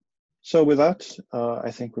So with that,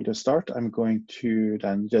 I think we'll just start. I'm going to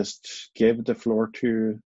then just give the floor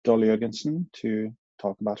to Dolly Jørgensen to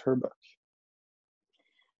talk about her book.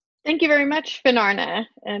 Thank you very much, Finn-Arne.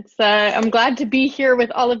 I'm glad to be here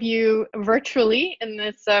with all of you virtually in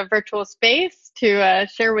this virtual space to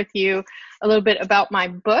share with you a little bit about my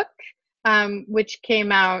book, which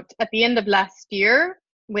came out at the end of last year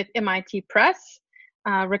with MIT Press,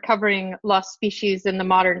 Recovering Lost Species in the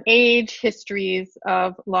Modern Age, Histories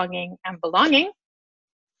of Longing and Belonging.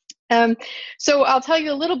 So I'll tell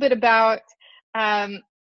you a little bit about kind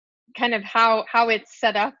of how it's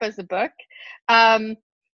set up as a book. I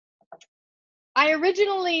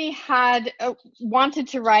originally had wanted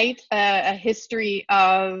to write a history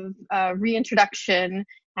of reintroduction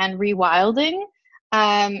and rewilding,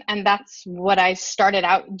 and that's what I started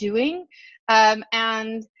out doing.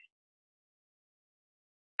 And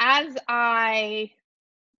as I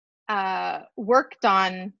worked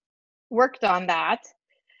on that,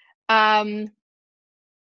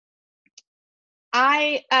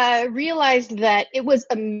 I realized that it was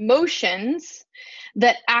emotions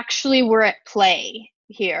that actually were at play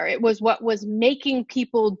here. It was what was making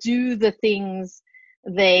people do the things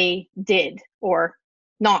they did or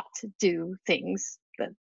not do things that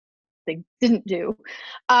they didn't do.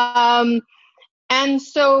 And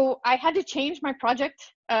so I had to change my project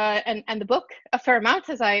and the book a fair amount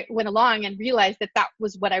as I went along and realized that that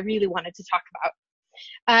was what I really wanted to talk about.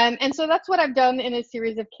 And so that's what I've done in a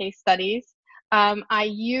series of case studies. I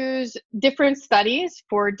use different studies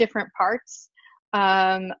for different parts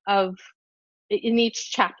in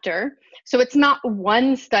each chapter. So it's not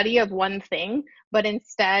one study of one thing, but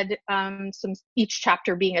instead each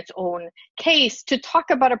chapter being its own case to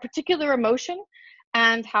talk about a particular emotion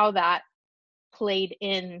and how that played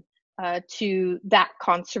in to that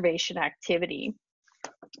conservation activity.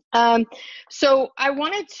 So I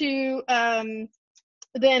wanted to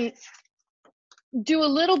then do a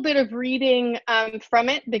little bit of reading from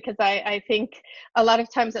it, because I think a lot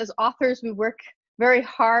of times as authors we work very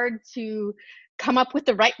hard to come up with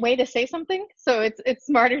the right way to say something. So it's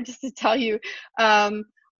smarter just to tell you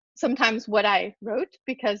sometimes what I wrote,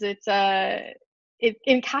 because it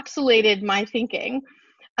encapsulated my thinking.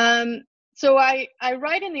 So I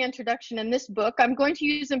write in the introduction in this book, I'm going to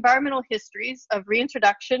use environmental histories of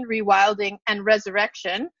reintroduction, rewilding, and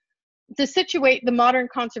resurrection to situate the modern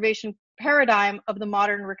conservation paradigm of the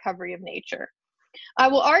modern recovery of nature. I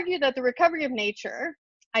will argue that the recovery of nature,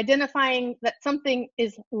 identifying that something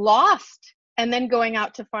is lost and then going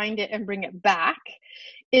out to find it and bring it back,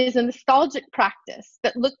 is a nostalgic practice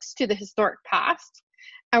that looks to the historic past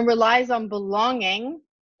and relies on belonging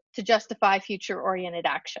to justify future-oriented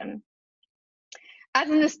action. As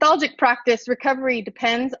a nostalgic practice, recovery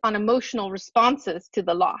depends on emotional responses to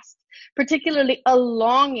the lost, particularly a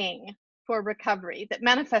longing for recovery that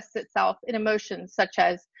manifests itself in emotions such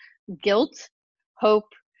as guilt, hope,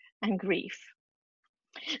 and grief.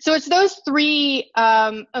 So it's those three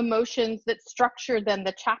emotions that structure then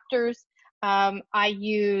the chapters. I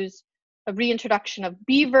use a reintroduction of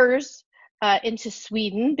beavers into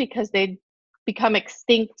Sweden because they'd become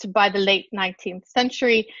extinct by the late 19th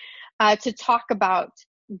century, to talk about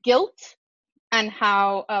guilt and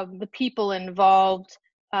how the people involved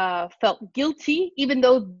felt guilty, even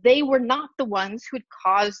though they were not the ones who had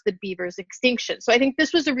caused the beaver's extinction. So I think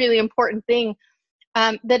this was a really important thing,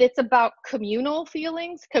 that it's about communal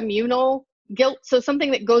feelings, communal guilt, so something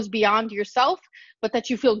that goes beyond yourself, but that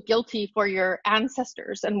you feel guilty for your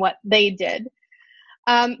ancestors and what they did.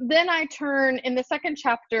 Then I turn in the second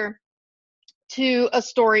chapter to a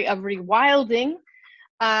story of rewilding,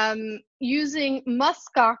 using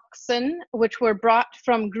musk oxen, which were brought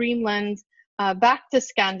from Greenland back to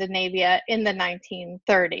Scandinavia in the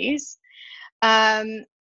 1930s. And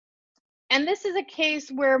this is a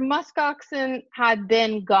case where musk oxen had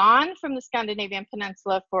been gone from the Scandinavian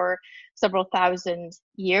peninsula for several thousand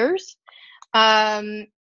years. And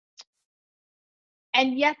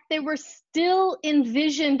yet they were still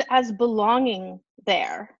envisioned as belonging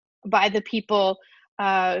there by the people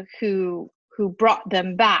who brought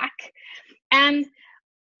them back. And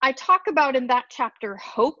I talk about in that chapter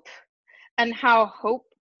hope, and how hope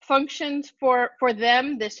functioned for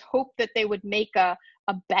them, this hope that they would make a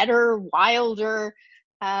better, wilder,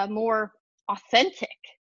 more authentic,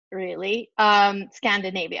 really,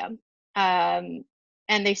 Scandinavia. And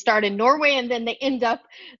they start in Norway, and then they end up,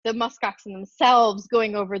 the muskoxen themselves,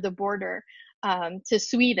 going over the border to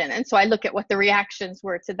Sweden. And so I look at what the reactions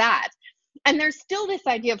were to that. And there's still this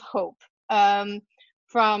idea of hope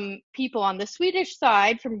from people on the Swedish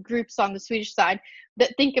side, from groups on the Swedish side,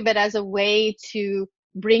 that think of it as a way to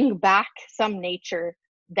bring back some nature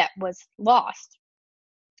that was lost.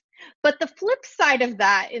 But the flip side of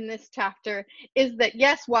that in this chapter is that,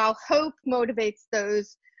 yes, while hope motivates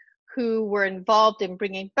those who were involved in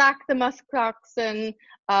bringing back the muskoxen,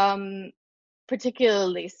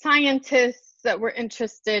 particularly scientists that were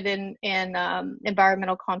interested in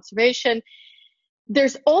environmental conservation,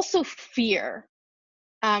 there's also fear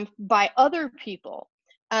by other people,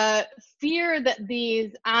 fear that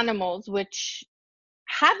these animals, which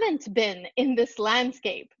haven't been in this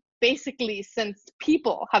landscape basically since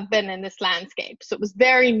people have been in this landscape. So it was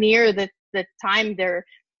very near the time there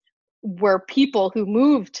were people who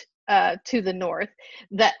moved to the north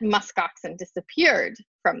that muskoxen disappeared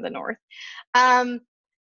from the north.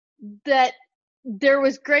 That there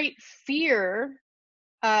was great fear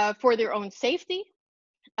for their own safety,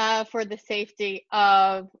 for the safety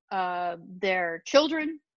of their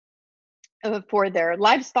children, for their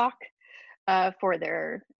livestock, for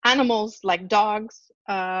their animals like dogs,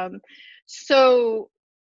 and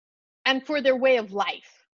for their way of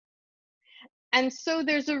life. And so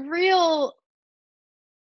there's a real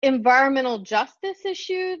environmental justice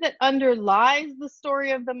issue that underlies the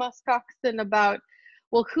story of the muskoxen about,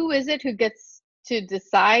 well, who is it who gets to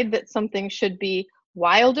decide that something should be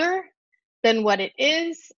wilder than what it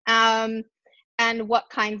is, and what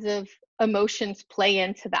kinds of emotions play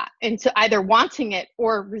into that, into either wanting it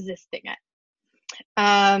or resisting it.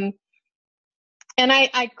 And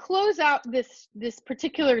I close out this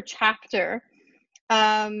particular chapter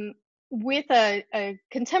with a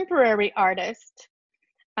contemporary artist.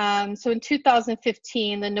 So in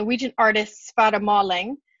 2015, the Norwegian artist Sverre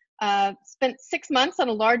Maling spent 6 months on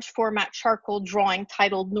a large format charcoal drawing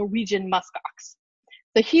titled Norwegian Muskox.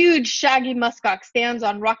 The huge shaggy muskox stands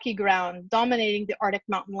on rocky ground, dominating the Arctic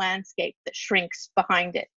mountain landscape that shrinks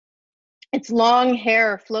behind it. Its long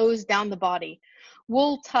hair flows down the body.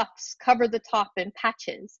 Wool tufts cover the top in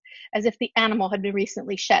patches, as if the animal had been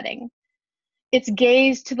recently shedding. Its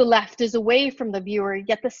gaze to the left is away from the viewer,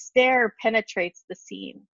 yet the stare penetrates the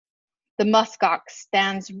scene. The muskox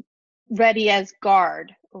stands ready as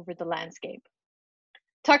guard over the landscape.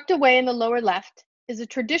 Tucked away in the lower left is a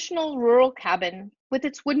traditional rural cabin with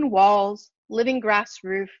its wooden walls, living grass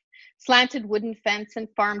roof, slanted wooden fence, and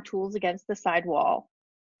farm tools against the side wall.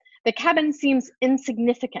 The cabin seems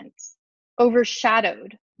insignificant,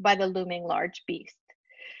 overshadowed by the looming large beast.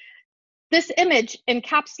 This image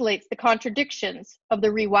encapsulates the contradictions of the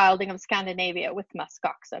rewilding of Scandinavia with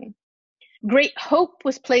muskoxen. Great hope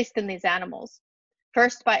was placed in these animals,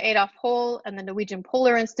 first by Adolf Hoel and the Norwegian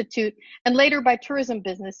Polar Institute, and later by tourism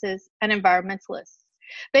businesses and environmentalists.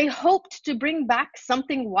 They hoped to bring back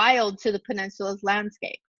something wild to the peninsula's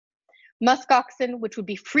landscape. Muskoxen, which would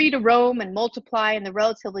be free to roam and multiply in the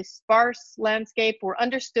relatively sparse landscape, were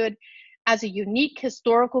understood as a unique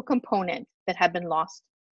historical component that had been lost.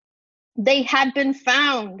 They had been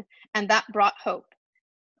found, and that brought hope.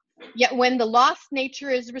 Yet when the lost nature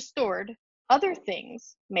is restored, other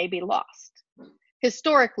things may be lost.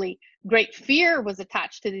 Historically, great fear was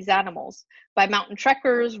attached to these animals by mountain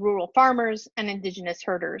trekkers, rural farmers, and indigenous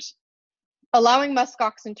herders. Allowing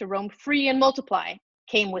muskoxen to roam free and multiply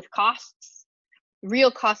came with costs,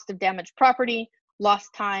 real cost of damaged property,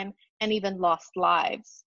 lost time, and even lost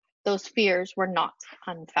lives. Those fears were not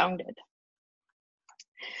unfounded.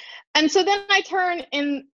 And so then I turn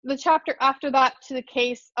in the chapter after that to the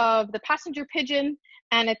case of the passenger pigeon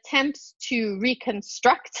and attempts to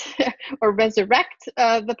reconstruct or resurrect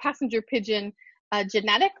the passenger pigeon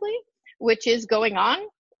genetically, which is going on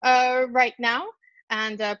right now.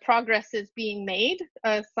 And progress is being made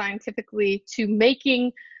scientifically to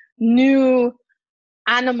making new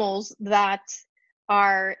animals that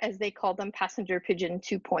are, as they call them, passenger pigeon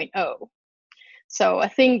 2.0. So a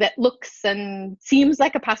thing that looks and seems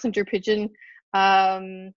like a passenger pigeon at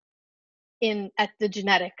the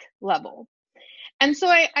genetic level. And so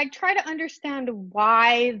I try to understand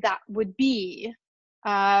why that would be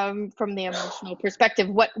from the emotional perspective.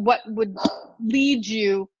 What would lead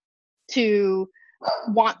you to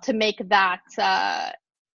want to make that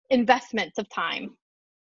investment of time?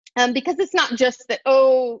 Because it's not just that,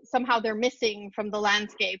 oh, somehow they're missing from the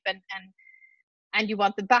landscape and you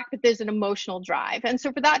want them back, but there's an emotional drive. And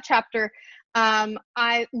so for that chapter,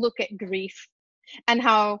 I look at grief and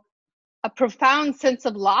how a profound sense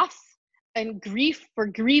of loss and grief for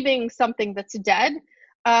grieving something that's dead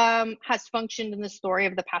has functioned in the story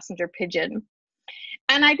of the passenger pigeon.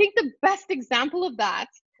 And I think the best example of that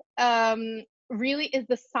really is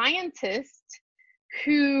the scientist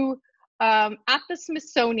who at the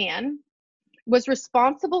Smithsonian was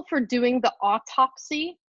responsible for doing the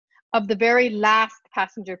autopsy of the very last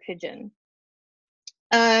passenger pigeon.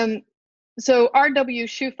 So R.W.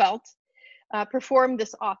 Shufelt performed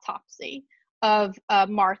this autopsy of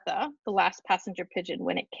Martha, the last passenger pigeon,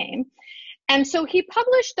 when it came. And so he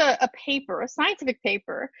published a paper, a scientific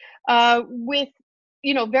paper, with,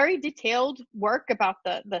 very detailed work about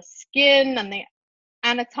the skin and the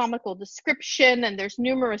anatomical description, and there's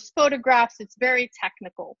numerous photographs. It's very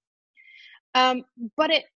technical. And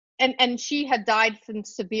she had died from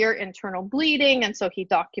severe internal bleeding, and so he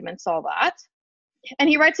documents all that. And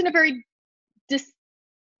he writes in a very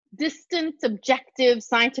distant, objective,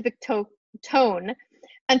 scientific tone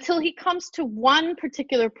until he comes to one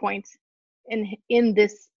particular point in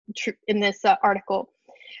this article,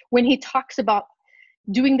 when he talks about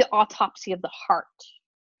doing the autopsy of the heart.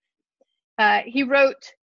 He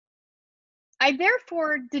wrote, "I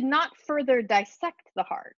therefore did not further dissect the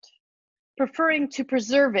heart, preferring to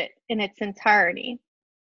preserve it in its entirety,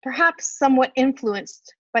 perhaps somewhat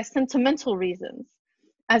influenced by sentimental reasons,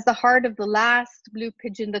 as the heart of the last blue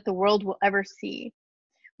pigeon that the world will ever see.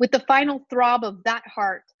 With the final throb of that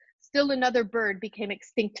heart, still another bird became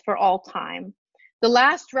extinct for all time, the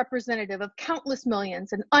last representative of countless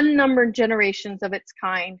millions and unnumbered generations of its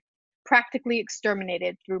kind, practically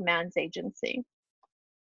exterminated through man's agency."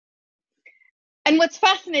 And what's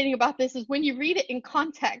fascinating about this is when you read it in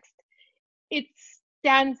context, it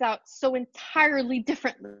stands out so entirely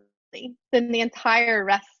differently than the entire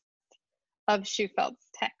rest of Schufelt's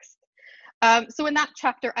text. So in that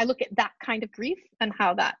chapter, I look at that kind of grief and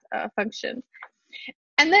how that functions.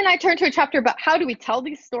 And then I turn to a chapter about how do we tell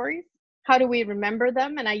these stories? How do we remember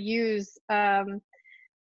them? And I use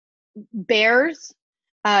bears,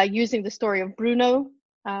 using the story of Bruno,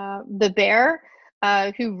 the bear,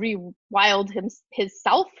 who rewilded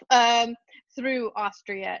himself through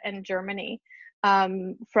Austria and Germany,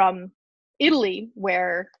 from Italy,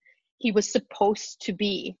 where he was supposed to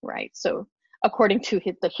be, right? So according to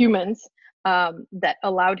the humans that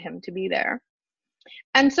allowed him to be there.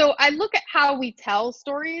 And so I look at how we tell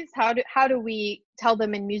stories. How do we tell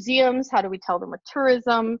them in museums? How do we tell them with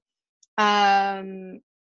tourism? And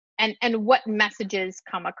what messages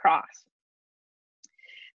come across?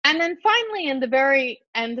 And then finally, in the very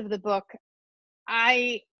end of the book,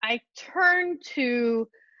 I turn to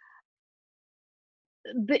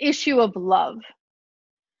the issue of love.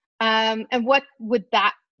 And what would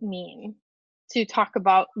that mean to talk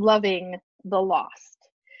about loving the lost?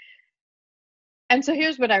 And so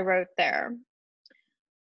here's what I wrote there.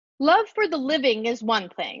 Love for the living is one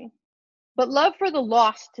thing, but love for the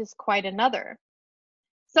lost is quite another.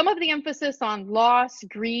 Some of the emphasis on loss,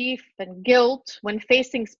 grief, and guilt when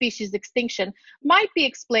facing species extinction might be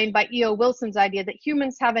explained by E.O. Wilson's idea that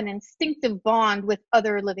humans have an instinctive bond with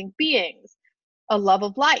other living beings, a love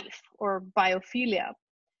of life, or biophilia.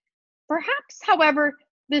 Perhaps, however,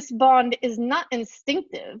 this bond is not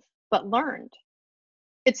instinctive, but learned.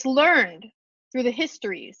 It's learned through the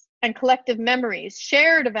histories and collective memories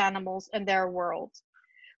shared of animals and their worlds,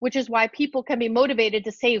 which is why people can be motivated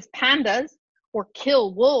to save pandas or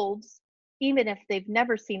kill wolves, even if they've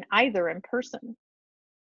never seen either in person.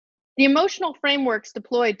 The emotional frameworks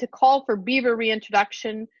deployed to call for beaver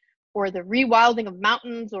reintroduction, or the rewilding of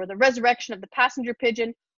mountains, or the resurrection of the passenger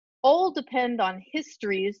pigeon, all depend on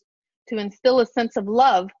histories to instill a sense of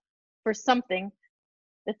love for something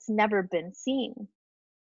that's never been seen.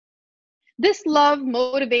 This love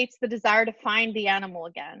motivates the desire to find the animal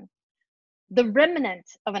again, the remnant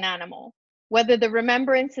of an animal, whether the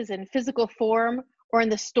remembrance is in physical form or in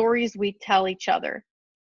the stories we tell each other.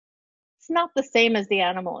 It's not the same as the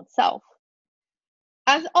animal itself.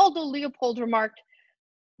 As Aldo Leopold remarked,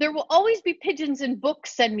 there will always be pigeons in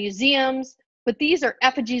books and museums, but these are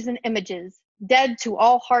effigies and images, dead to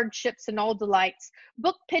all hardships and all delights.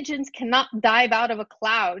 Book pigeons cannot dive out of a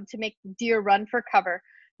cloud to make the deer run for cover,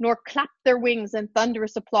 nor clap their wings in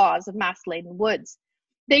thunderous applause of mass-laden woods.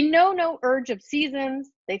 They know no urge of seasons,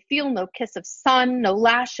 they feel no kiss of sun, no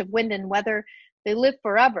lash of wind and weather. They live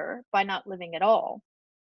forever by not living at all.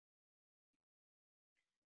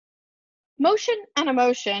 Motion and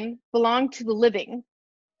emotion belong to the living,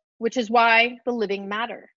 which is why the living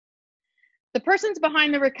matter. The persons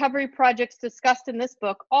behind the recovery projects discussed in this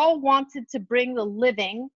book all wanted to bring the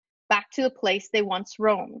living back to the place they once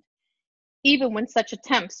roamed, even when such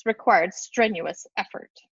attempts required strenuous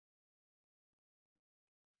effort.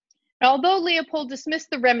 Although Leopold dismissed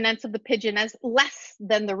the remnants of the pigeon as less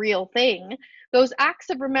than the real thing, those acts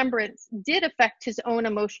of remembrance did affect his own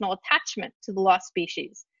emotional attachment to the lost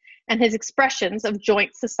species and his expressions of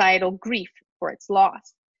joint societal grief for its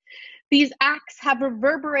loss. These acts have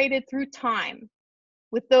reverberated through time,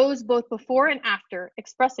 with those both before and after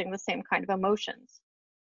expressing the same kind of emotions.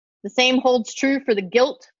 The same holds true for the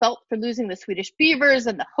guilt felt for losing the Swedish beavers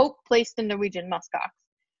and the hope placed in Norwegian muskox.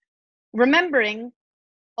 Remembering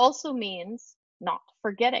also means not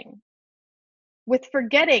forgetting. With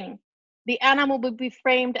forgetting, the animal would be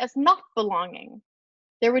framed as not belonging.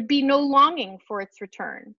 There would be no longing for its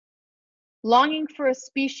return. Longing for a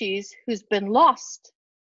species who's been lost.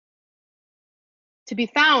 To be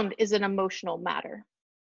found is an emotional matter.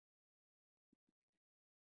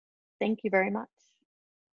 Thank you very much.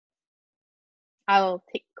 I'll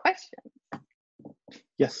take questions.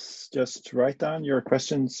 Yes, just write down your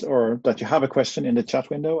questions or that you have a question in the chat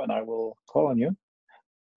window and I will call on you.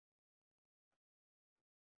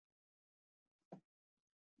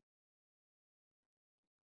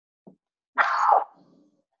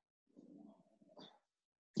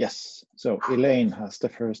 Yes, so Elaine has the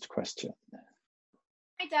first question.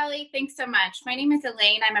 Hi, Dolly. Thanks so much. My name is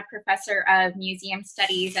Elaine. I'm a professor of museum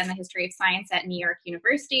studies and the history of science at New York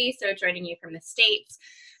University, so joining you from the States.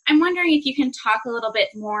 I'm wondering if you can talk a little bit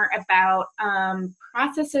more about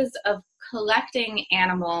processes of collecting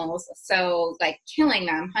animals, so like killing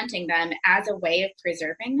them, hunting them, as a way of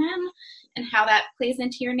preserving them, and how that plays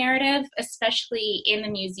into your narrative, especially in the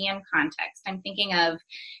museum context. I'm thinking of,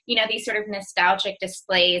 you know, these sort of nostalgic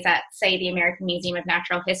displays at, say, the American Museum of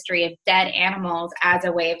Natural History of dead animals as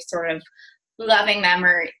a way of sort of loving them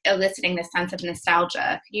or eliciting the sense of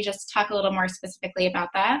nostalgia. Could you just talk a little more specifically about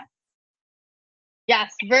that?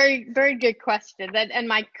 Yes, very, very good question. And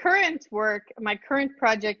my current work, my current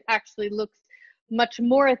project actually looks much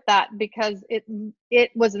more at that because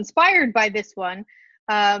it was inspired by this one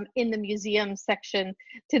in the museum section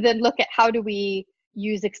to then look at how do we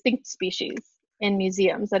use extinct species in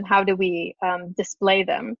museums and how do we display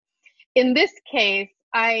them. In this case,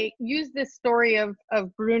 I use this story of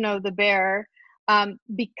Bruno the bear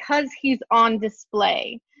because he's on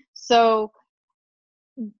display. So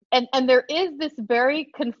and there is this very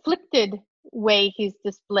conflicted way he's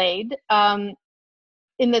displayed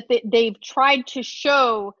in that they've tried to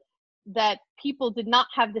show that people did not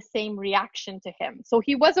have the same reaction to him. So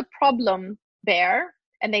he was a problem bear,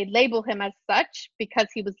 and they label him as such because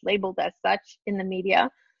he was labeled as such in the media.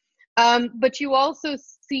 But you also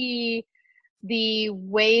see the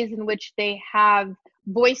ways in which they have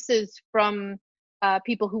voices from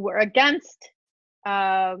people who were against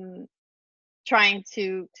trying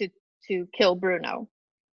to kill Bruno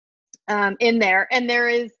in there. And there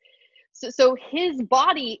is, so his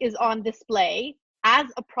body is on display as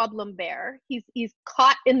a problem bear. He's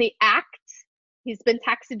caught in the act. He's been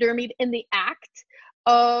taxidermied in the act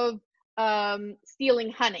of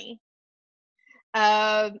stealing honey.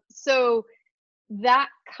 So that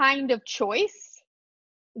kind of choice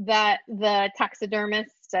that the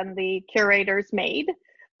taxidermists and the curators made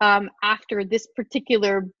after this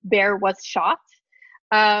particular bear was shot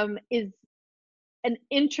is an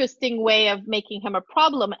interesting way of making him a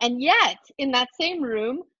problem. And yet, in that same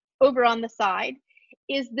room, over on the side,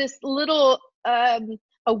 is this little a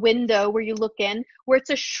window where you look in, where it's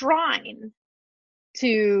a shrine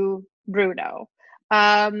to Bruno,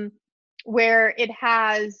 where it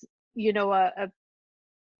has, you know, a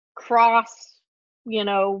cross, you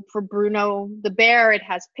know, for Bruno the bear. It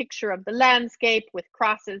has picture of the landscape with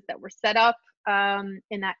crosses that were set up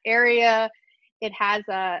in that area. It has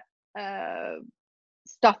a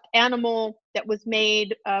stuffed animal that was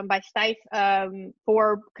made by Steiff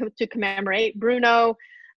to commemorate Bruno.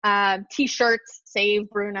 T-shirts, Save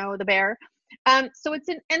Bruno the bear. So it's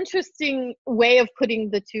an interesting way of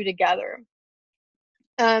putting the two together.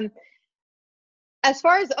 As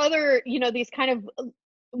far as other, you know, these kind of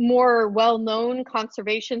more well-known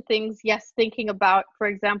conservation things, yes, thinking about, for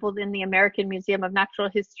example, in the American Museum of Natural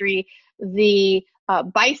History, the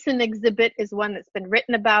bison exhibit is one that's been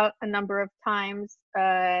written about a number of times.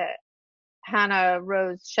 Hannah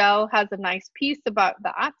Rose Shell has a nice piece about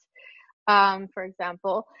that, for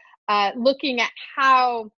example, looking at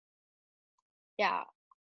how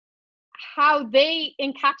they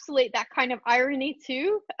encapsulate that kind of irony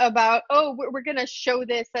too, about, oh, we're going to show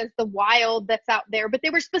this as the wild that's out there, but they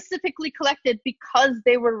were specifically collected because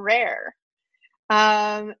they were rare.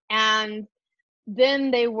 And then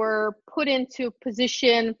they were put into a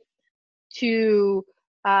position to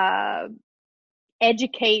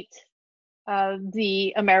educate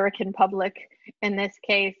the American public, in this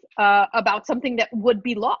case, about something that would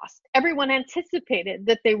be lost. Everyone anticipated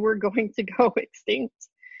that they were going to go extinct.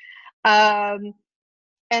 And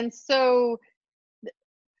so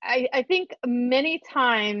I think many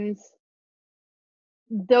times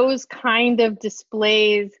those kind of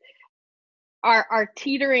displays are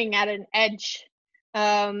teetering at an edge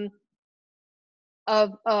of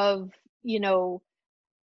you know,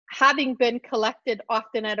 having been collected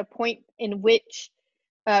often at a point in which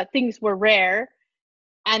things were rare,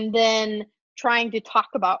 and then trying to talk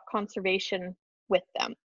about conservation with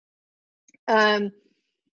them.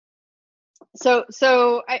 So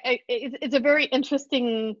it's a very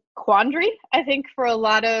interesting quandary, I think, for a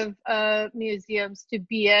lot of museums to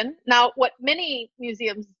be in. Now, what many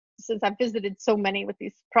museums, since I've visited so many with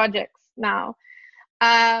these projects now,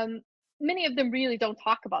 many of them really don't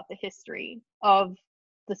talk about the history of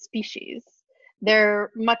the species.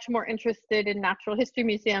 They're much more interested in natural history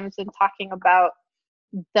museums and talking about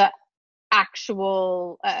the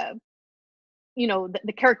actual,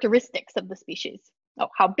 the characteristics of the species. Oh,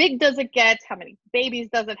 how big does it get? How many babies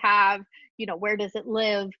does it have? Where does it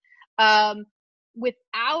live?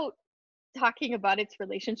 Without talking about its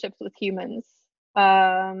relationships with humans.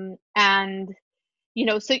 So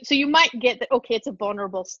you might get that, okay, it's a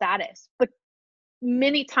vulnerable status, but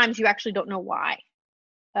many times you actually don't know why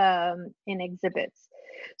in exhibits.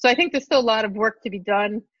 So I think there's still a lot of work to be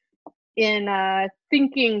done in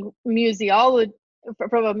thinking museology,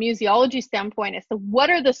 from a museology standpoint, as to what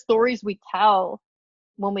are the stories we tell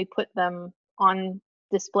when we put them on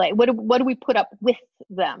display. What do we put up with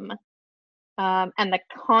them, and the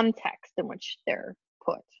context in which they're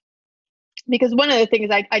put. Because one of the things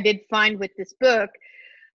I did find with this book,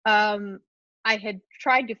 I had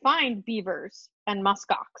tried to find beavers and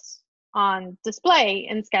muskox on display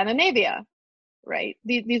in Scandinavia, right?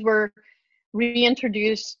 These were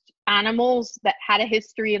reintroduced animals that had a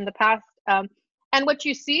history in the past. And what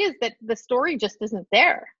you see is that the story just isn't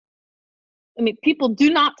there. I mean, people do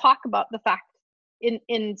not talk about the fact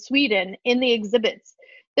in Sweden, in the exhibits,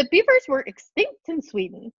 that beavers were extinct in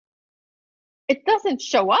Sweden. It doesn't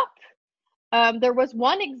show up. There was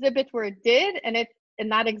one exhibit where it did, and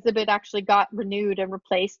that exhibit actually got renewed and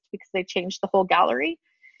replaced because they changed the whole gallery.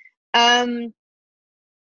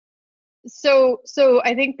 So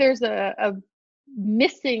I think there's a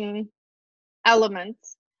missing element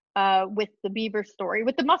with the beaver story.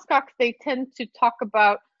 With the muskox, they tend to talk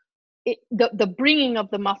about the bringing of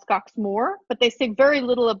the muskox more, but they say very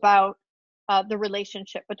little about the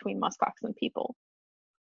relationship between muskox and people.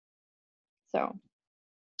 So,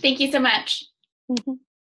 thank you so much. Mm-hmm.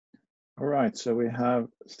 All right, so we have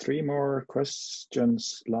 3 more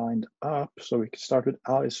questions lined up. So we can start with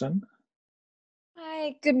Allison.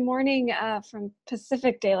 Hi, good morning from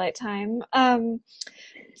Pacific Daylight Time.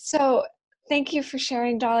 So thank you for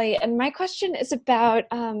sharing, Dolly. And my question is about,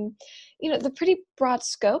 the pretty broad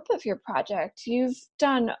scope of your project. You've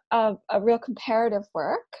done a real comparative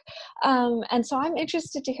work. And so I'm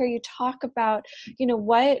interested to hear you talk about,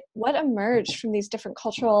 what emerged from these different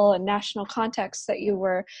cultural and national contexts that you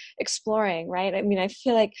were exploring, right? I mean, I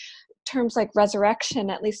feel like terms like resurrection,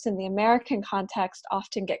 at least in the American context,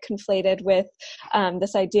 often get conflated with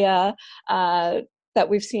this idea that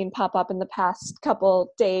we've seen pop up in the past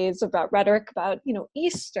couple days about rhetoric about,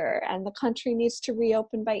 Easter, and the country needs to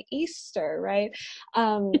reopen by Easter, right?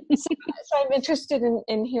 So I'm interested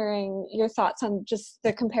in hearing your thoughts on just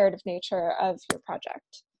the comparative nature of your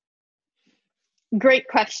project. Great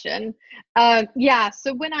question.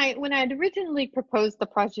 So when I had originally proposed the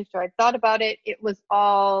project, or I thought about it, it was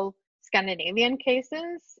all Scandinavian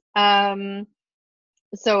cases.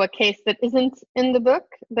 So a case that isn't in the book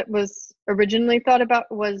that was originally thought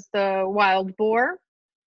about was the wild boar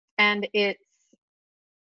and its,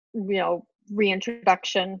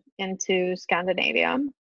 reintroduction into Scandinavia.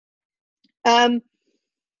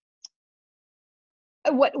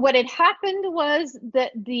 What had happened was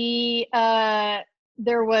that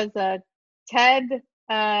there was a TED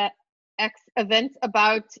event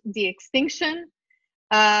about de extinction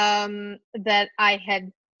that I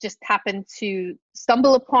had just happened to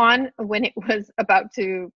stumble upon when it was about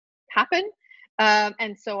to happen,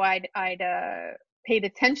 and so I'd paid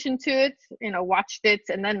attention to it, watched it,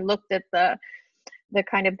 and then looked at the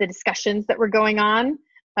kind of the discussions that were going on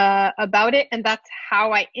about it, and that's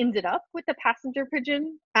how I ended up with the passenger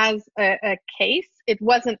pigeon as a case. It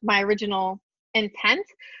wasn't my original intent,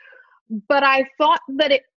 but I thought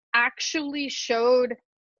that it actually showed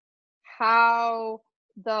how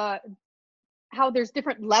there's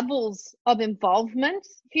different levels of involvement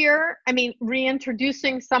here. I mean,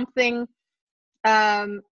 reintroducing something,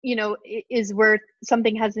 is where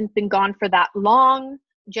something hasn't been gone for that long.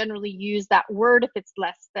 Generally use that word if it's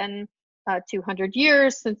less than 200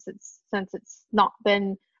 years, since it's not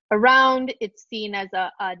been around. It's seen as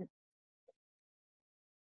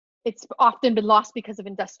it's often been lost because of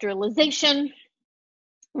industrialization,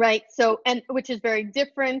 right? So, and which is very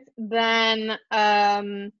different than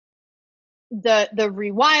the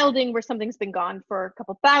rewilding, where something's been gone for a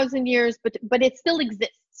couple thousand years, but it still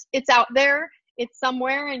exists. it's out there, it's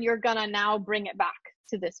somewhere, and you're gonna now bring it back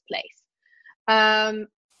to this place.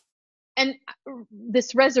 And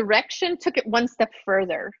this resurrection took it one step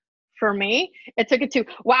further for me. It took it to,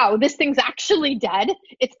 wow, this thing's actually dead.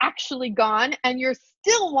 It's actually gone, and you're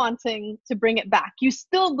still wanting to bring it back. You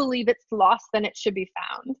still believe it's lost and it should be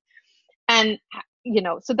found. And, you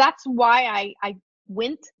know, so that's why I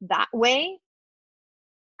went that way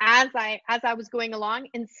as I was going along,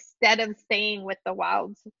 instead of staying with the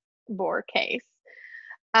wild boar case.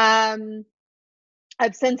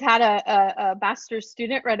 I've since had a master's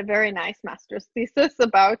student write a very nice master's thesis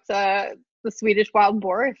about the Swedish wild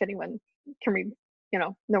boar, if anyone can read, you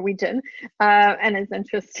know, Norwegian, and is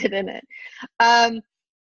interested in it.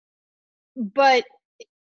 But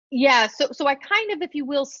yeah, so I kind of, if you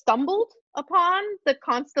will, stumbled upon the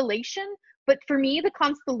constellation. But for me, the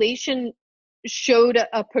constellation showed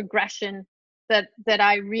a progression that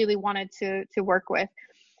I really wanted to work with.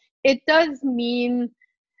 It does mean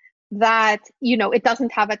that, you know, it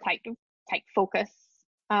doesn't have a tight focus.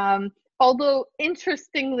 Although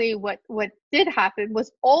interestingly, what did happen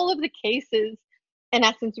was all of the cases, in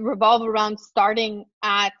essence, revolve around starting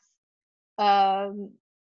at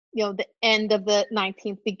you know, the end of the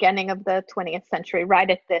 19th, beginning of the 20th century, right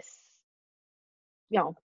at this, you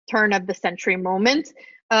know, turn of the century moment,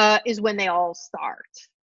 is when they all start,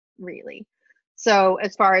 really. So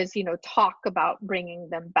as far as, you know, talk about bringing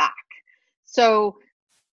them back. So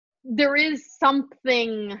there is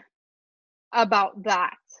something about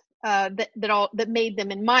that that made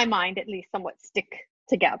them, in my mind at least, somewhat stick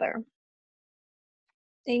together.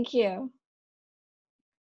 Thank you.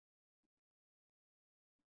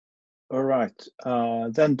 All right,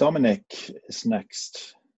 then Dominic is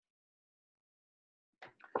next.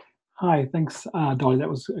 Hi, thanks, Dolly. That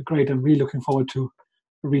was great. I'm really looking forward to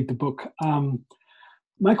read the book.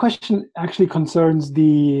 My question actually concerns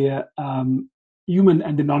the human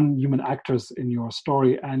and the non-human actors in your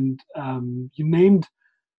story, and you named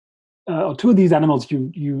two of these animals.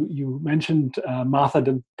 You mentioned Martha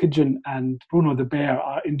the pigeon and Bruno the bear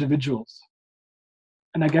are individuals,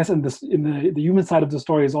 and I guess in the human side of the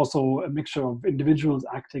story is also a mixture of individuals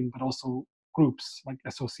acting, but also groups like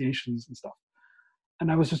associations and stuff.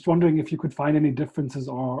 And I was just wondering if you could find any differences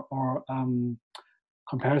or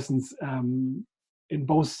comparisons in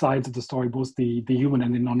both sides of the story, both the human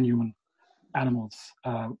and the non-human animals,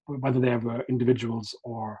 whether they were individuals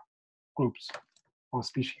or groups or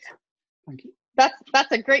species. Thank you.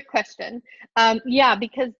 That's a great question. Yeah,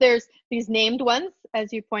 because there's these named ones,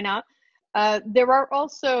 as you point out. There are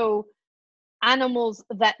also animals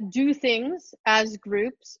that do things as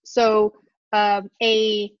groups. So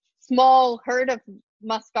a small herd of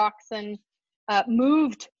musk oxen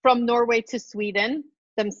moved from Norway to Sweden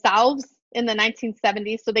themselves in the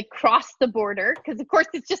 1970s. So they crossed the border, because of course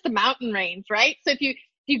it's just a mountain range, right? So if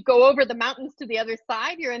you go over the mountains to the other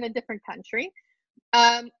side, you're in a different country.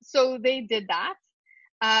 So they did that.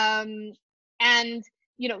 And,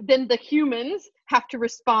 you know, then the humans have to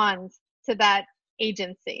respond to that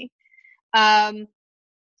agency.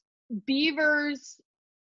 Beavers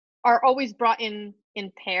are always brought in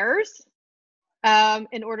pairs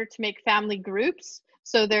in order to make family groups.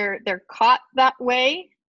 So they're caught that way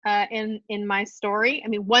in my story. I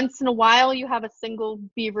mean, once in a while you have a single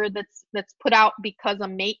beaver that's put out because a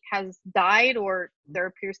mate has died or there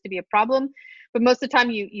appears to be a problem. But most of the time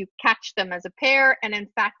you catch them as a pair, and in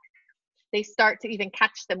fact, they start to even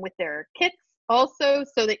catch them with their kits also,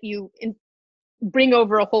 so that you bring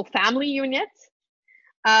over a whole family unit,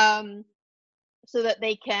 so that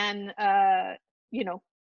they can, you know,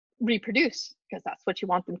 reproduce, because that's what you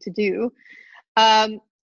want them to do.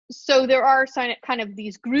 So there are kind of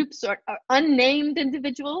these groups or unnamed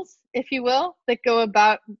individuals, if you will, that go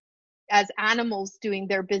about as animals doing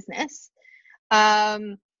their business.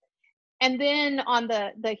 And then on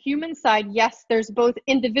the human side, yes, there's both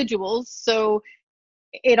individuals. So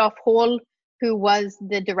Adolf Hoel, who was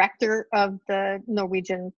the director of the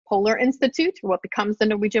Norwegian Polar Institute, or what becomes the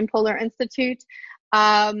Norwegian Polar Institute,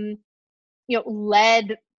 you know,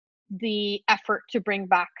 led the effort to bring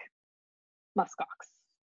back muskox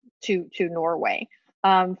to Norway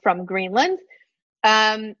from Greenland.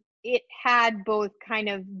 It had both kind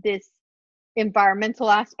of this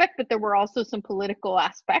environmental aspect, but there were also some political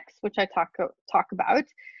aspects, which I talk about,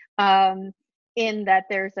 in that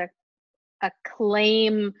there's a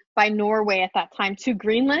claim by Norway at that time to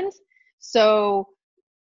Greenland. So,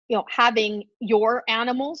 you know, having your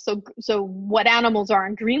animals, so what animals are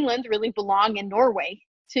in Greenland really belong in Norway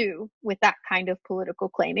too, with that kind of political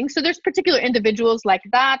claiming. So there's particular individuals like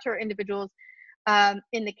that, or individuals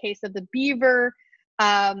in the case of the beaver,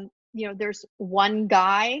 there's one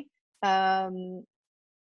guy,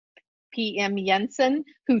 P.M. Jensen,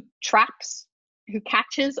 who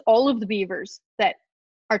catches all of the beavers that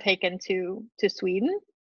are taken to Sweden.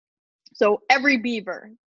 So every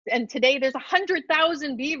beaver, and today there's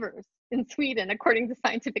 100,000 beavers in Sweden, according to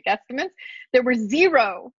scientific estimates. There were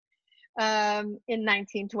 0 in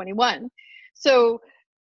 1921. So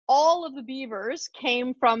all of the beavers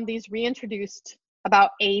came from these reintroduced,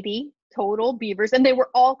 about 80 total beavers, and they were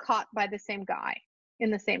all caught by the same guy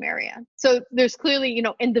in the same area. So there's clearly,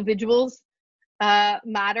 individuals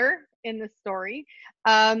matter in the story.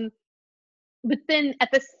 But then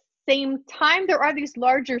at the same time, there are these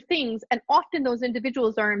larger things, and often those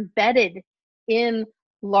individuals are embedded in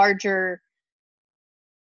larger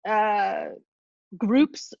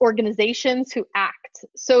groups, organizations who act.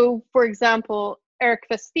 So, for example, Eric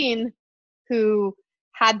Festin, who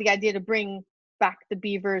had the idea to bring back the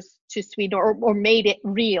beavers to Sweden, or made it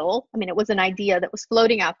real. I mean, it was an idea that was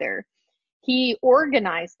floating out there. He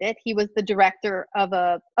organized it. He was the director of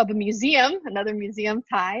a museum, another museum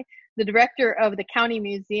tie, the director of the county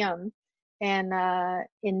museum in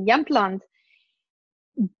Jämtland.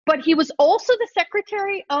 But he was also the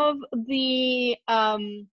secretary of the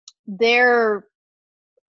their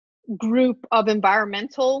group of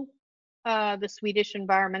environmental, the Swedish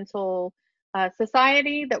Environmental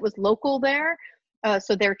Society that was local there,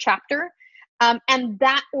 so their chapter, and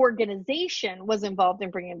that organization was involved in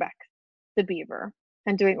bringing back the beaver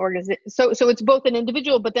and doing so it's both an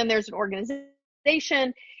individual, but then there's an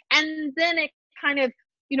organization, and then it kind of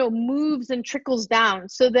moves and trickles down,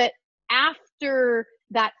 so that after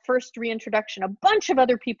that first reintroduction, a bunch of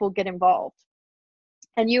other people get involved,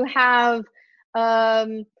 and you have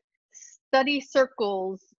study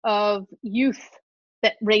circles of youth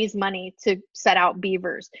that raise money to set out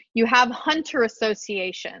beavers. You have hunter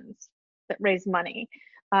associations that raise money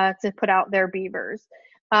to put out their beavers.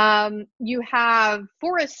 You have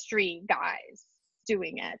forestry guys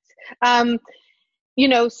doing it.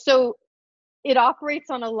 So it operates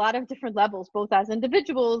on a lot of different levels, both as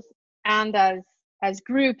individuals and as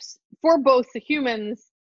groups, for both the humans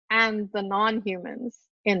and the non-humans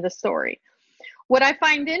in the story. What I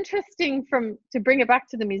find interesting, to bring it back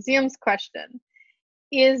to the museum's question,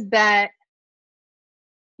 is that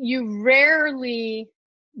you rarely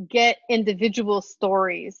get individual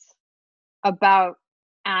stories about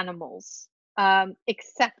animals,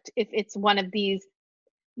 except if it's one of these,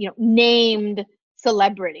 named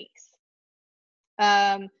celebrities.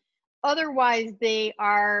 Otherwise, they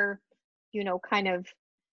are, kind of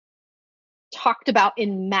talked about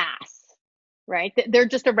in mass, right? They're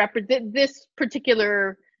just this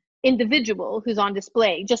particular individual who's on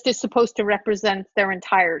display just is supposed to represent their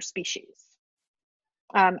entire species.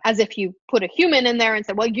 As if you put a human in there and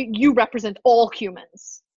said, well, you represent all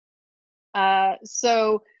humans.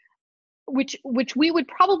 So, which we would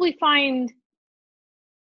probably find,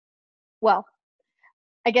 well,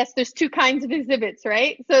 I guess there's two kinds of exhibits,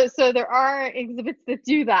 right? So there are exhibits that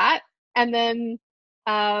do that, and then,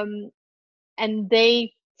 and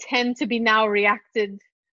they tend to be now reacted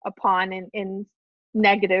upon in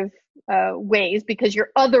negative ways, because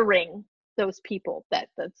you're othering those people.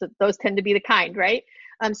 Those tend to be the kind, right?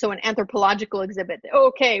 So an anthropological exhibit,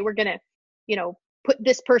 okay, we're gonna, put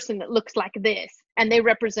this person that looks like this, and they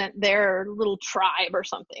represent their little tribe or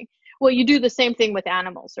something. Well, you do the same thing with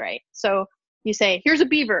animals, right? So you say, here's a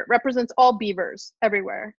beaver, it represents all beavers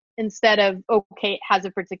everywhere, instead of, okay, it has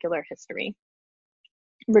a particular history,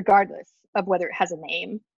 regardless of whether it has a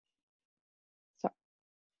name. So.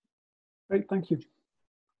 Great, thank you.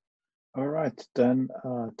 All right, then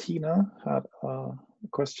Tina had a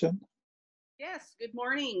question. Yes, good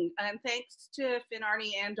morning, and thanks to Finn,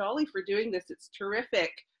 Arnie, and Dolly for doing this. It's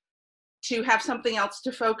terrific to have something else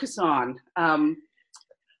to focus on.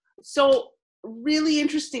 So really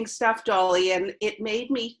interesting stuff, Dolly, and it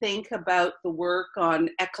made me think about the work on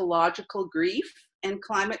ecological grief and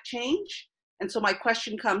climate change. And so my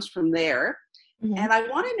question comes from there. Mm-hmm. And I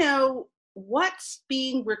want to know, what's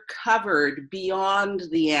being recovered beyond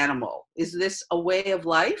the animal? Is this a way of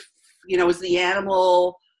life? Is the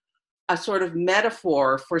animal a sort of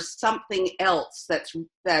metaphor for something else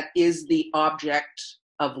that is the object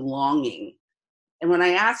of longing? And when I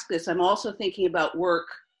ask this, I'm also thinking about work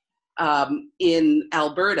in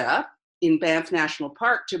Alberta, in Banff National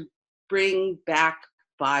Park, to bring back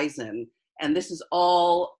bison. And this is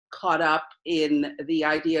all caught up in the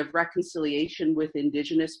idea of reconciliation with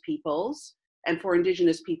Indigenous peoples. And for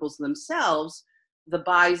Indigenous peoples themselves, the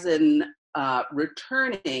bison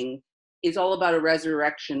returning is all about a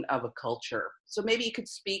resurrection of a culture. So maybe you could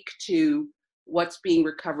speak to what's being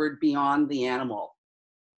recovered beyond the animal.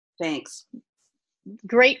 Thanks.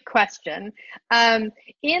 Great question.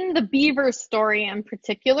 In the beaver story in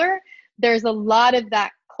particular, there's a lot of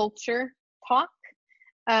that culture talk.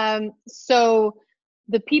 So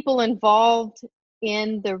the people involved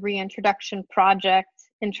in the reintroduction project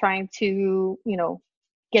in trying to,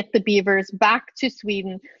 get the beavers back to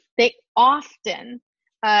Sweden, they often,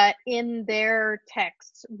 in their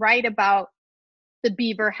texts, write about the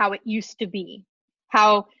beaver, how it used to be,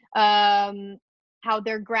 how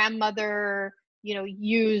their grandmother,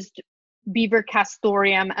 used beaver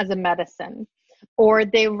castoreum as a medicine, or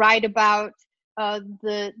they write about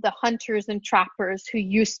the hunters and trappers who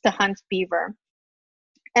used to hunt beaver,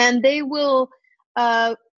 and they will,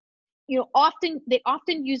 often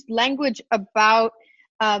use language about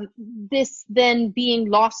this then being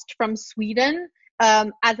lost from Sweden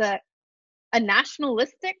as a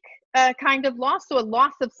nationalistic kind of loss, so a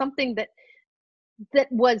loss of something that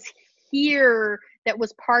was here, that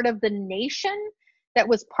was part of the nation, that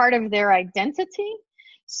was part of their identity.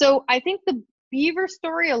 So I think the beaver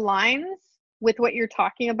story aligns with what you're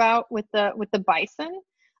talking about with the bison,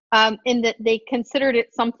 in that they considered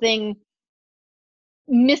it something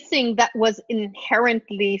missing that was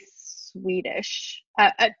inherently Swedish,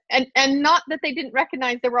 and not that they didn't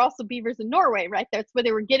recognize there were also beavers in Norway, right? That's where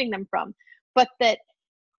they were getting them from, but that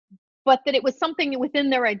it was something within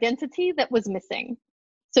their identity that was missing.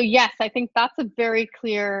 So yes, I think that's a very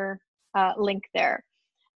clear link there.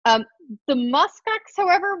 The muskox,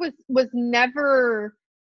 however, was never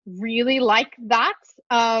really like that,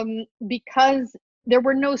 because there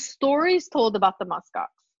were no stories told about the muskox,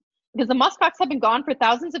 because the muskox have been gone for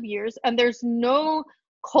thousands of years, and there's no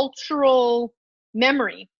cultural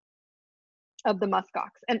memory of the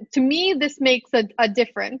muskox. And to me, this makes a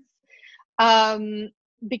difference,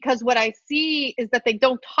 because what I see is that they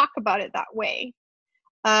don't talk about it that way.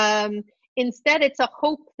 Instead, it's a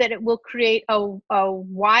hope that it will create a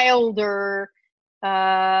wilder,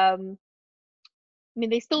 they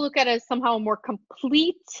still look at it as somehow a more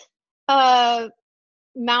complete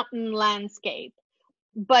mountain landscape,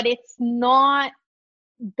 but it's not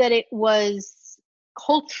that it was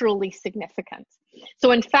culturally significant.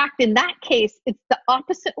 So in fact, in that case, it's the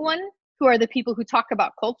opposite one who are the people who talk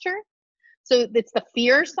about culture. So it's the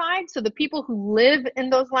fear side. So the people who live in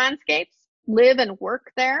those landscapes, live and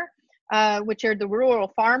work there, which are the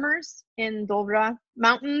rural farmers in Dovra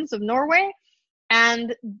Mountains of Norway,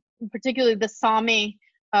 and particularly the Sami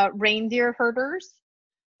reindeer herders,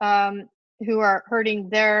 who are herding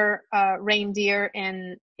their reindeer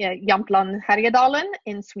in Jämtland Härjedalen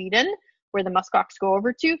in Sweden, where the muskox go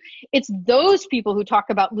over to. It's those people who talk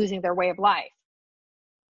about losing their way of life,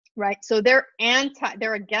 right? So they're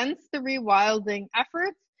against the rewilding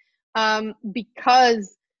efforts,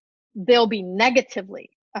 because they'll be negatively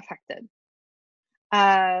affected.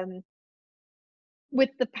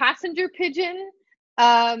 With the passenger pigeon,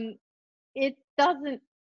 it doesn't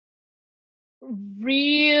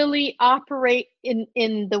really operate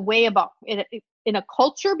in the way about in a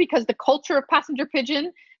culture, because the culture of passenger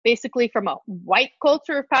pigeon, basically from a white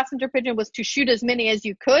culture of passenger pigeon, was to shoot as many as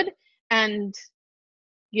you could and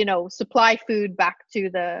supply food back to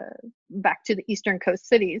the eastern coast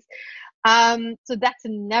cities. So that's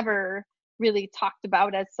never really talked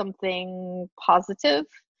about as something positive.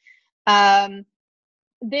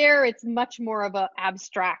 There it's much more of an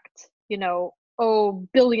abstract,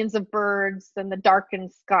 billions of birds and the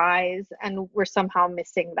darkened skies, and we're somehow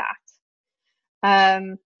missing that.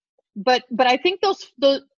 But I think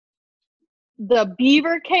the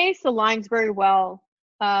beaver case aligns very well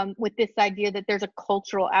with this idea that there's a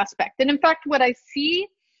cultural aspect. And in fact, what I see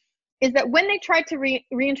is that when they tried to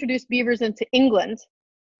reintroduce beavers into England,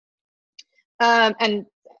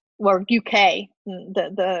 or UK,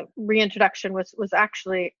 the reintroduction was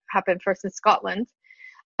actually happened first in Scotland.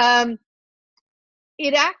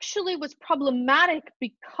 It actually was problematic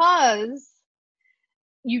because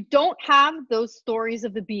you don't have those stories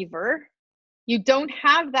of the beaver. You don't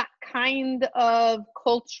have that kind of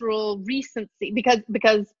cultural recency,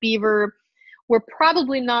 because beaver were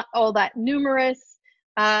probably not all that numerous,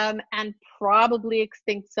 and probably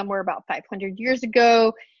extinct somewhere about 500 years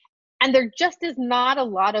ago. And there just is not a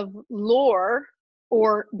lot of lore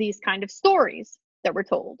or these kind of stories that were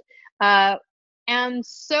told. And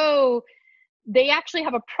so they actually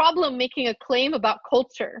have a problem making a claim about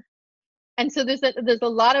culture. And so there's a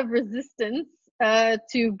lot of resistance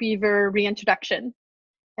to beaver reintroduction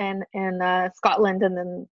in Scotland, and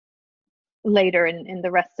then later in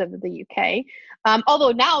the rest of the UK.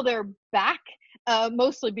 Although now they're back,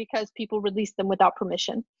 mostly because people released them without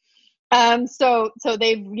permission. So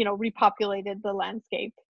they've repopulated the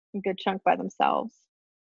landscape a good chunk by themselves.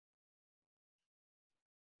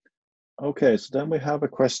 Okay, so then we have a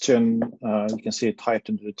question, you can see it typed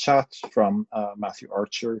into the chat from Matthew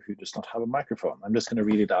Archer, who does not have a microphone. I'm just going to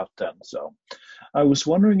read it out then. So I was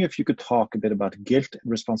wondering if you could talk a bit about guilt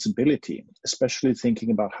and responsibility, especially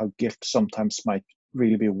thinking about how guilt sometimes might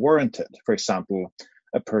really be warranted. For example,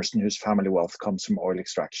 a person whose family wealth comes from oil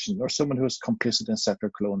extraction, or someone who is complicit in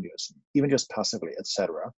settler colonialism, even just passively,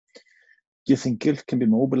 etc. Do you think guilt can be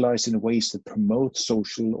mobilized in ways that promote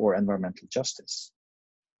social or environmental justice?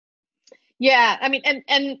 Yeah, I mean,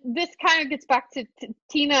 and this kind of gets back to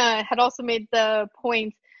Tina had also made the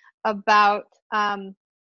point about,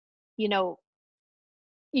 you know,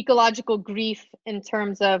 ecological grief in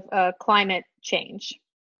terms of climate change.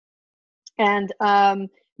 And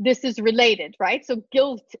this is related, right? So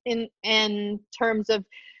guilt in terms of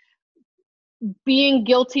being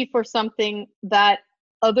guilty for something that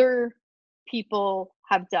other people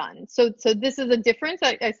have done. So this is a difference.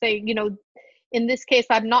 I say, you know, in this case,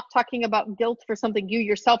 I'm not talking about guilt for something you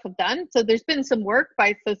yourself have done. So there's been some work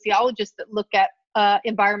by sociologists that look at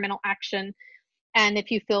environmental action. And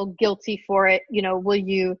if you feel guilty for it, you know, will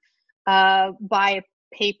you buy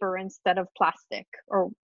paper instead of plastic? Or,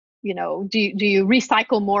 you know, do you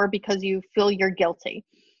recycle more because you feel you're guilty?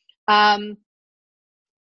 And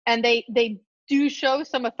they do show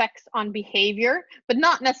some effects on behavior, but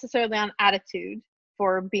not necessarily on attitude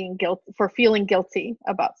for being guilty, for feeling guilty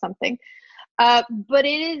about something. But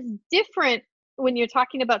it is different when you're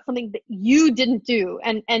talking about something that you didn't do.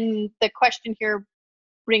 And the question here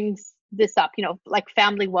brings this up, you know, like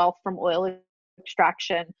family wealth from oil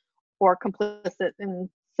extraction or complicit in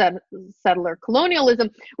settler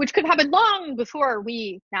colonialism, which could happen long before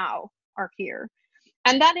we now are here.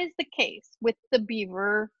 And that is the case with the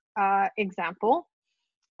beaver example.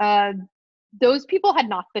 Those people had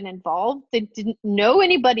not been involved. They didn't know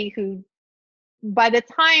anybody who, by the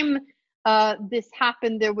time this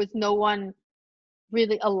happened, there was no one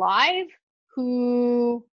really alive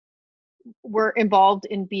who were involved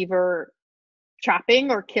in beaver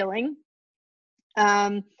trapping or killing.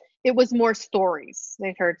 It was more stories.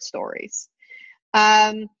 They heard stories.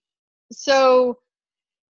 So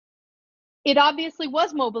it obviously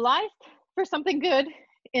was mobilized for something good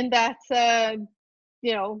in that,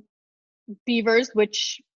 you know, beavers,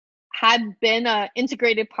 which had been an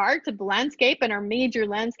integrated part of the landscape and are major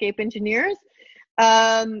landscape engineers,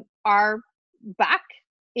 are back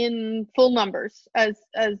in full numbers as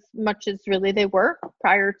much as really they were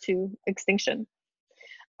prior to extinction.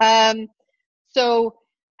 So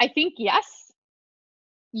I think, yes,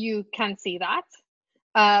 you can see that,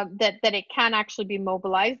 that it can actually be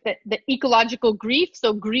mobilized, that ecological grief,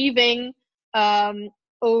 so grieving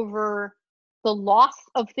over the loss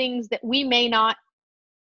of things that we may not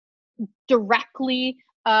directly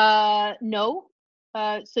know.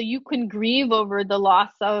 So you can grieve over the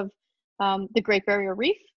loss of the Great Barrier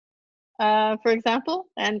Reef, for example,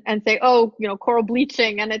 and say, oh, you know, coral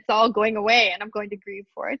bleaching and it's all going away and I'm going to grieve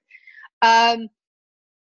for it.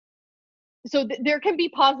 So there can be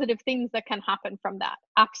positive things that can happen from that,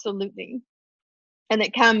 absolutely. And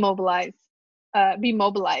it can be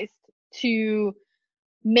mobilized to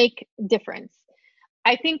make difference.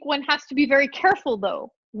 I think one has to be very careful,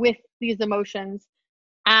 though, with these emotions.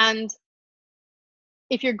 And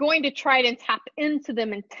if you're going to try to tap into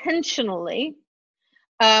them intentionally,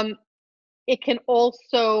 it can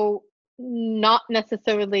also not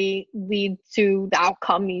necessarily lead to the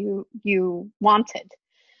outcome you wanted.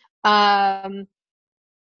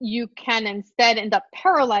 You can instead end up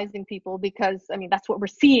paralyzing people because, I mean, that's what we're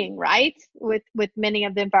seeing, right? With many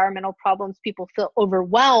of the environmental problems, people feel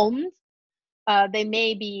overwhelmed. They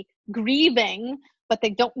may be grieving, but they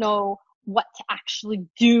don't know what to actually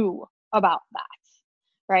do about that,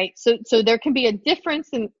 right? So there can be a difference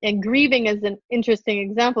in grieving is an interesting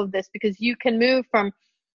example of this, because you can move from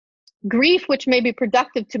grief, which may be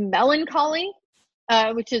productive, to melancholy,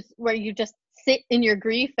 which is where you just sit in your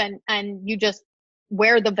grief and you just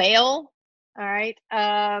wear the veil, all right,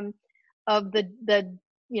 of the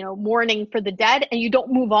you know, mourning for the dead, and you don't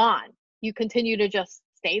move on. You continue to just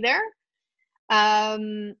stay there.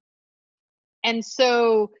 And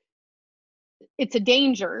so it's a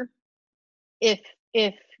danger if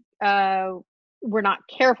we're not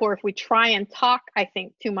careful, or if we try and talk, I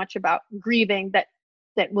think, too much about grieving, that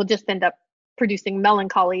will just end up producing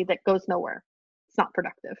melancholy that goes nowhere. It's not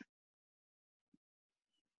productive.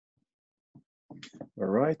 All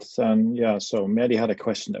right, then, yeah, so Mehdi had a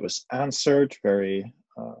question that was answered, very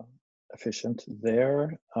efficient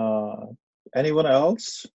there. Anyone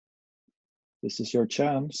else? This is your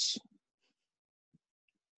chance.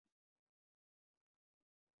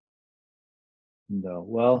 No,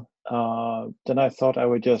 well, then I thought I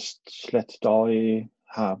would just let Dolly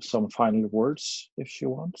have some final words if she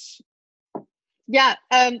wants. Yeah,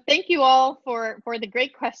 thank you all for the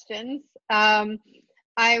great questions. I'm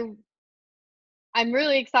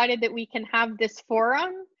really excited that we can have this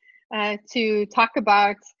forum to talk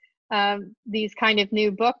about these kind of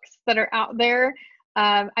new books that are out there.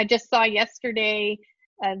 I just saw yesterday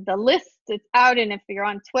the list. It's out, and if you're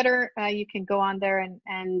on Twitter, you can go on there,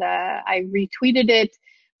 and I retweeted it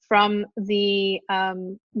from the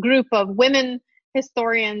group of women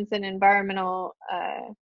historians and environmental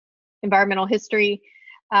history.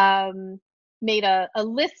 Made a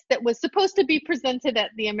list that was supposed to be presented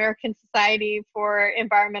at the American Society for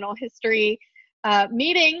Environmental History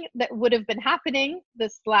meeting that would have been happening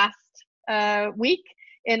this last week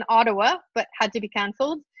in Ottawa, but had to be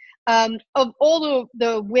canceled. Of all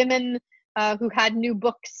the women who had new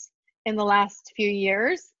books in the last few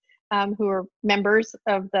years, who are members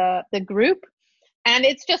of the group. And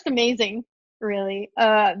it's just amazing, really,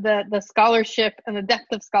 the scholarship and the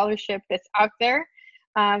depth of scholarship that's out there.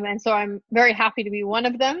 And so I'm very happy to be one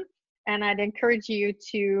of them. And I'd encourage you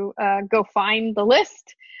to go find the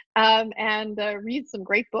list and read some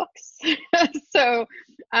great books. So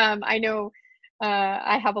I know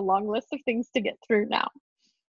I have a long list of things to get through now.